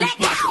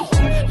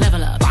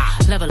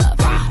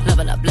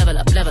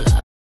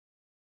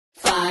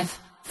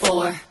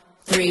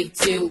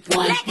2,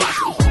 1,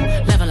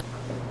 level up.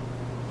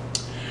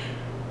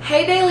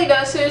 Hey Daily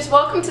Dosers,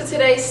 welcome to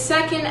today's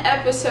second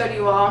episode,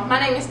 you all. My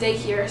name is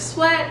Daykiera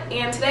Sweat,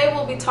 and today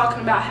we'll be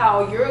talking about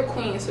how you're a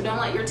queen, so don't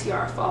let your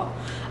tiara fall.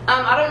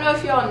 I don't know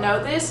if you all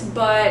know this,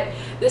 but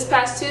this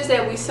past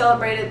Tuesday we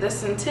celebrated the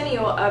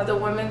centennial of the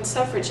Women's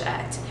Suffrage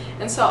Act.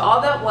 And so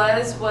all that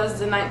was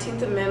the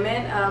 19th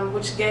Amendment,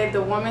 which gave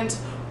the women's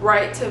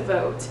right to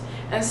vote.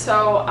 And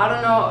so I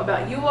don't know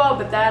about you all,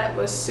 but that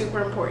was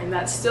super important.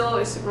 That still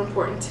is super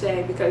important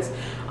today because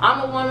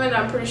I'm a woman.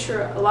 I'm pretty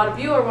sure a lot of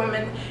you are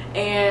women,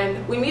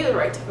 and we need the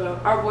right to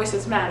vote. Our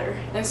voices matter.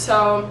 And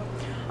so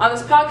on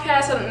this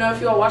podcast, I don't know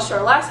if you all watched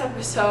our last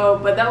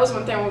episode, but that was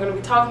one thing we're going to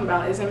be talking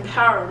about is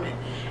empowerment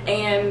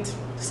and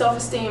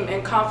self-esteem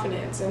and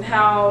confidence, and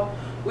how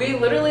we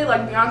literally,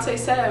 like Beyonce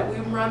said, we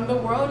run the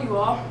world, you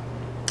all.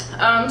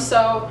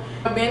 So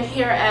I've been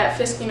here at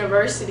Fisk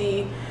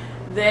University.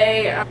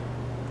 They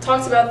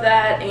talked about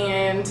that,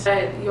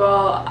 and you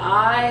all,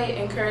 I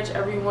encourage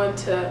everyone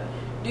to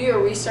do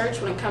your research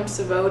when it comes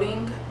to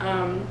voting.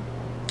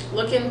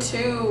 Look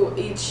into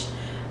each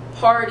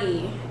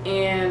party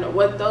and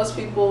what those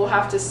people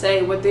have to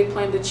say, what they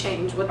plan to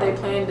change, what they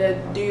plan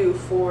to do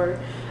for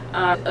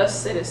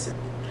us citizens.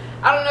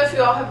 I don't know if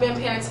you all have been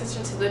paying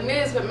attention to the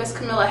news, but Miss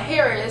Kamala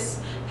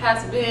Harris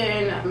has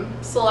been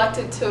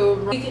selected to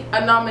be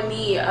a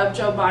nominee of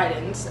Joe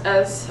Biden's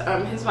as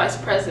his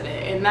vice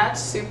president, and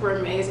that's super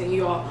amazing,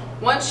 you all.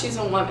 One, she's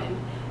a woman,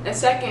 and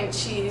second,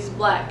 she's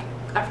black,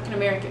 African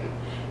American,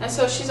 and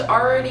so she's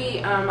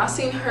already I've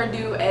seen her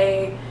do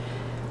a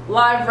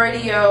live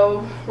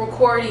radio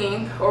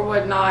recording or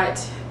whatnot,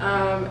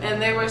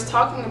 and they was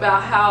talking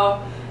about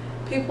how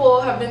people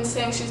have been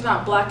saying she's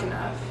not black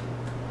enough.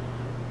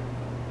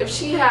 If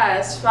she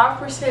has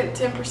 5%,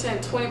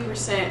 10%,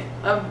 20%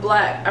 of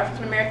black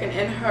African American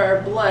in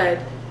her blood,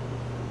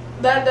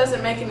 that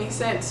doesn't make any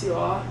sense, you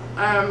all.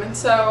 And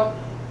so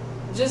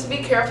just be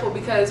careful,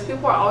 because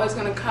people are always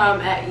going to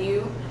come at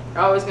you.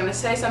 They're always going to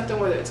say something,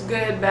 whether it's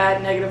good,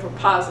 bad, negative, or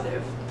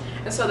positive.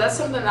 And so that's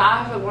something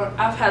that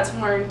I've had to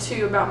learn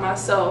too about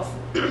myself.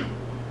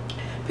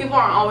 People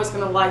aren't always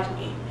going to like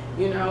me,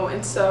 you know,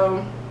 and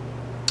so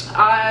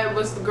I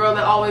was the girl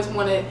that always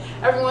wanted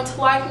everyone to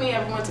like me,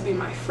 everyone to be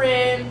my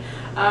friend,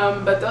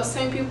 but those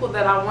same people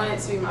that I wanted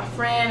to be my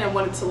friend and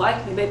wanted to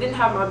like me, they didn't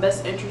have my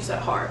best interests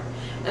at heart.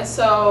 And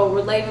so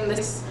relating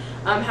this,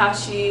 how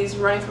she's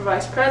running for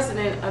vice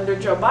president under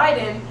Joe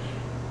Biden,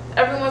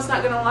 everyone's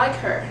not going to like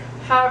her.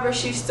 However,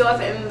 she's still, at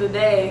the end of the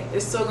day,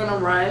 is still going to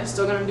run,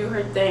 still going to do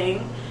her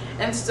thing,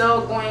 and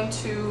still going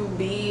to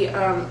be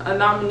a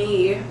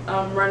nominee,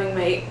 running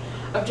mate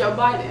of Joe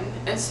Biden.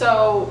 And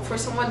so for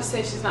someone to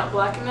say she's not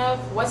black enough,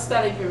 what's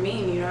that even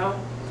mean, you know?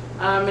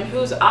 In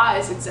whose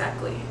eyes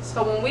exactly?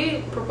 So when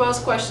we propose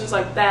questions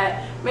like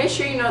that, make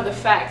sure you know the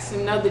facts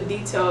and know the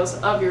details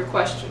of your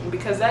question,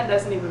 because that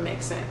doesn't even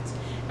make sense.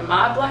 Am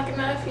I black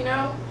enough, you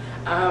know?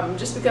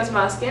 Just because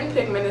my skin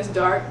pigment is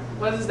dark,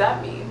 what does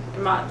that mean?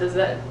 Does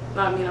that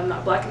not mean I'm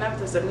not black enough?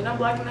 Does that mean I'm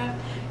black enough?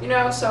 You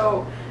know,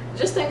 so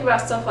just think about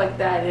stuff like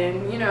that.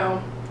 And, you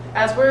know,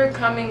 as we're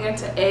coming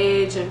into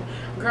age and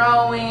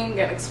growing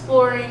and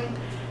exploring,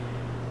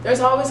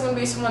 there's always going to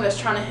be someone that's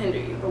trying to hinder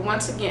you. But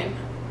once again,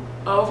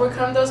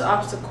 overcome those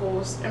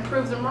obstacles and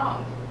prove them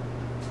wrong.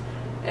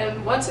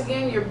 And once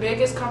again, your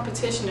biggest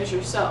competition is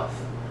yourself.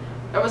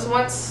 There was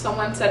once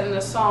someone said in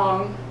a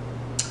song,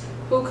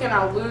 "Who can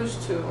I lose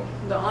to?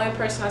 The only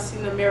person I see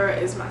in the mirror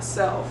is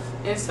myself."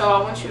 And so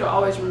I want you to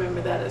always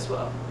remember that as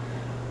well.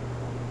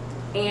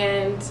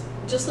 And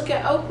just look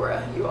at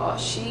Oprah, you all.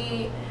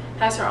 She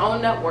has her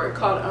own network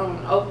called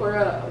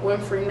Oprah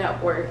Winfrey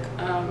Network.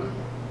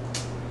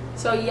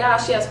 So yeah,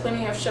 she has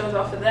plenty of shows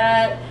off of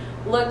that.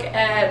 Look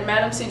at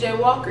Madam C.J.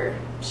 Walker.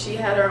 She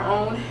had her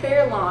own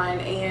hairline,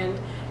 and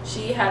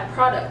she had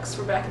products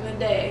for back in the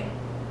day.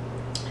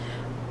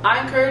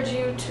 I encourage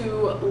you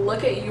to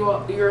look at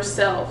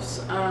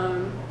yourselves.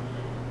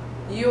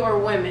 You are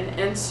women,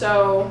 and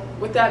so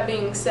with that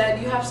being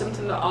said, you have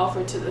something to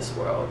offer to this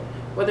world.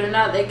 Whether or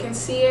not they can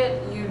see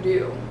it, you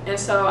do. And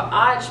so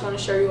I just want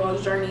to share you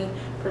all's journey.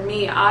 For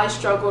me, I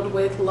struggled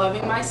with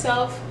loving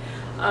myself.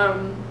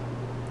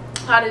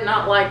 I did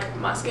not like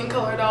my skin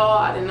color at all.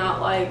 I did not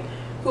like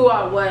who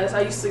I was.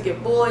 I used to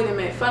get bullied and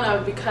made fun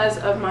of because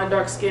of my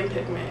dark skin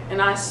pigment.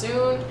 And I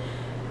soon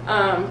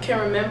can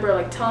remember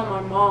like telling my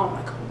mom,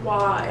 like,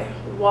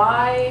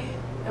 why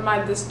am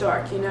I this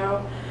dark, you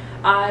know?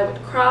 I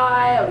would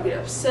cry, I would get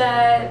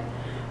upset.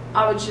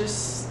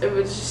 It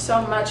was just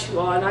so much, you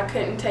all, and I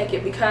couldn't take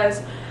it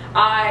because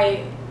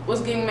I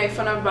was getting made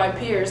fun of by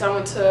peers. I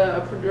went to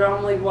a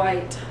predominantly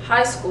white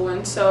high school,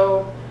 and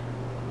so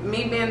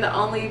me being the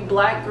only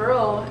black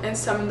girl in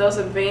some of those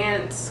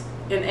advanced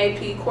and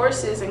AP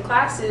courses and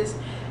classes,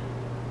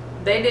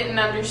 they didn't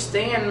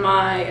understand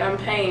my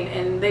pain,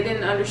 and they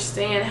didn't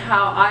understand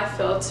how I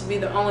felt to be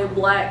the only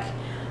black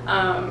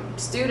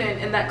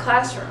student in that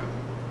classroom.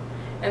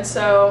 And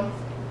so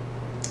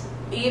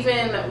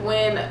even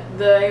when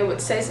they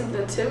would say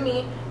something to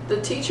me, the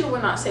teacher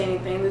would not say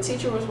anything. The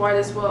teacher was white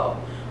as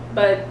well.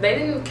 but they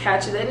didn't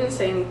catch it. They didn't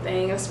say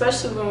anything,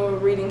 especially when we were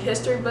reading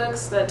history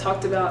books that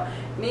talked about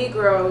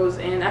Negroes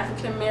and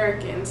African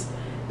Americans.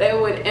 They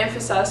would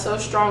emphasize so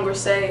strong or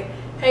say,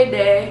 hey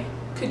Day,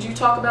 could you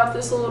talk about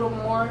this a little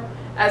more?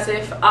 As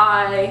if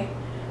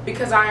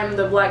because I am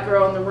the black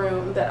girl in the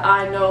room, that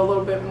I know a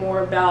little bit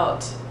more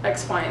about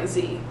X, Y, and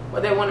Z.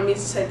 Or they wanted me to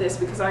say this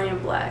because I am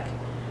black.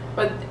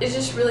 But it's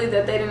just really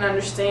that they didn't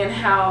understand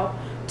how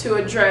to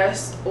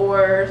address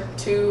or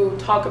to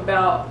talk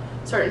about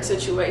certain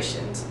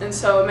situations. And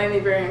so it made me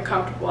very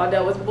uncomfortable. I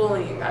dealt with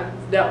bullying. I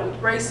dealt with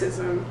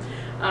racism.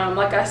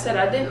 Like I said,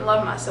 I didn't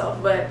love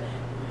myself. But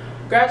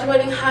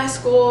graduating high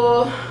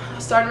school,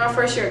 starting my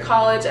first year at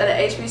college at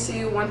an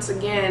HBCU once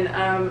again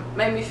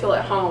made me feel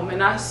at home.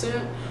 And I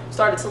soon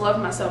started to love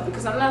myself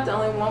because I'm not the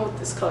only one with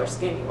this color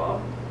skin, you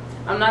all.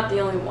 I'm not the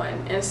only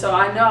one. And so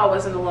I know I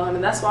wasn't alone.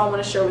 And that's why I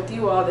want to share with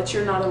you all that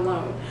you're not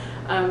alone.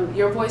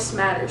 Your voice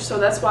matters. So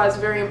that's why it's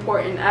very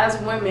important. As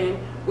women,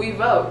 we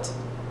vote,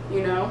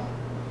 you know.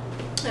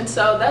 And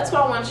so that's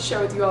what I wanted to share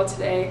with you all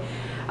today.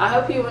 I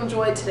hope you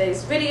enjoyed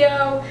today's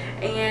video,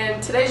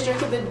 and today's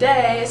drink of the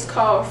day is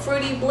called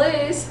Fruity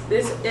Bliss.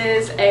 This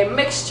is a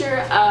mixture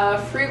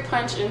of fruit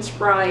punch and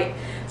Sprite.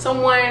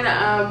 Someone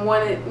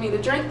wanted me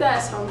to drink that,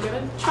 so I'm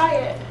gonna try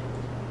it.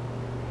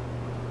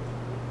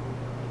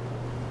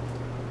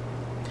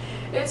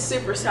 It's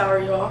super sour,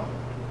 y'all.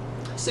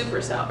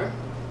 Super sour.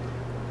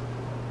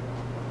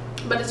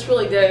 But it's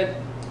really good.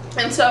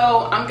 And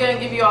so I'm gonna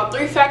give you all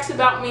 3 facts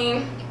about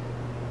me.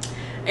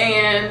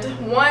 And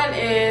one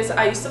is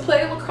I used to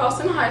play lacrosse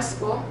in high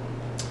school.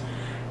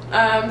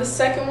 The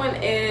second one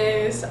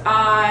is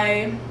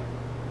I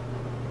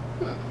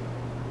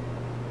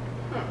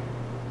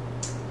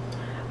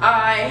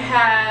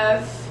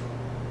have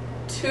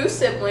 2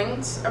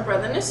 siblings, a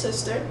brother and a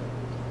sister.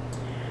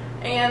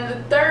 And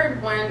the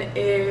third one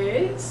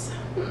is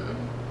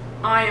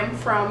I am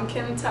from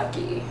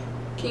Kentucky.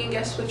 Can you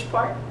guess which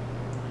part?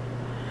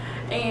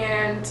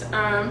 And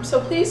so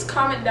please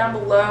comment down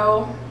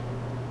below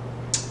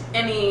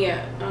any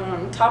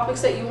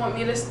topics that you want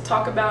me to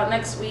talk about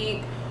next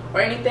week or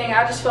anything.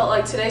 I just felt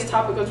like today's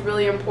topic was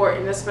really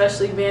important,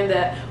 especially being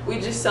that we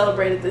just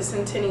celebrated the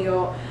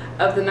centennial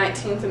of the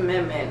 19th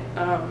Amendment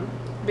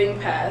being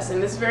passed,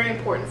 and it's very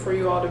important for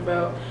you all to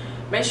vote.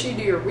 Make sure you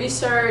do your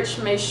research,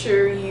 make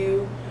sure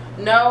you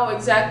know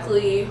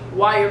exactly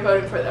why you're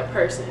voting for that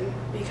person,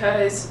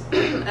 because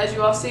as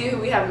you all see, who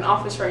we have in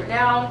office right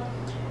now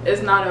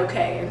is not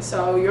okay. And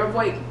so your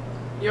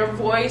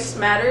voice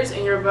matters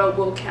and your vote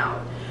will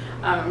count.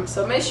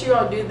 So make sure you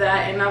all do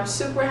that, and I'm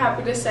super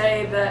happy to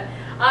say that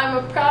I'm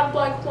a proud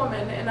black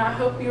woman, and I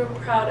hope you're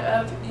proud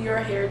of your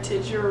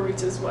heritage, your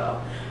roots as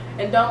well.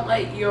 And don't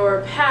let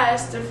your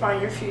past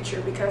define your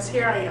future, because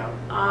here I am.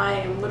 I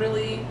am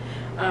literally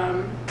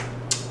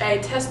a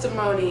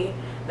testimony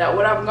that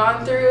what I've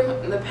gone through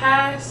in the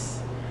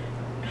past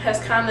has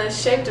kind of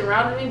shaped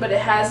around me, but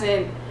it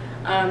hasn't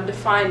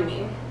defined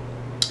me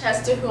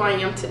as to who I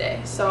am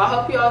today. So I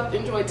hope you all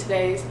enjoyed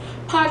today's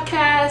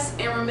podcast,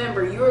 and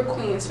remember, you're a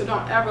queen, so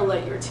don't ever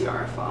let your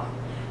tiara fall.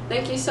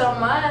 Thank you so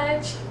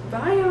much.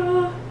 Bye,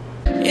 y'all.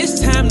 It's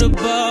time to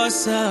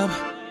boss up.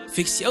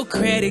 Fix your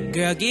credit,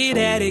 girl, get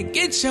at it.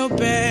 Get your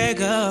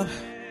bag up.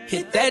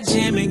 Hit that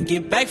gym and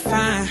get back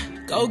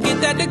fine. Go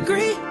get that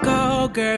degree, go girl.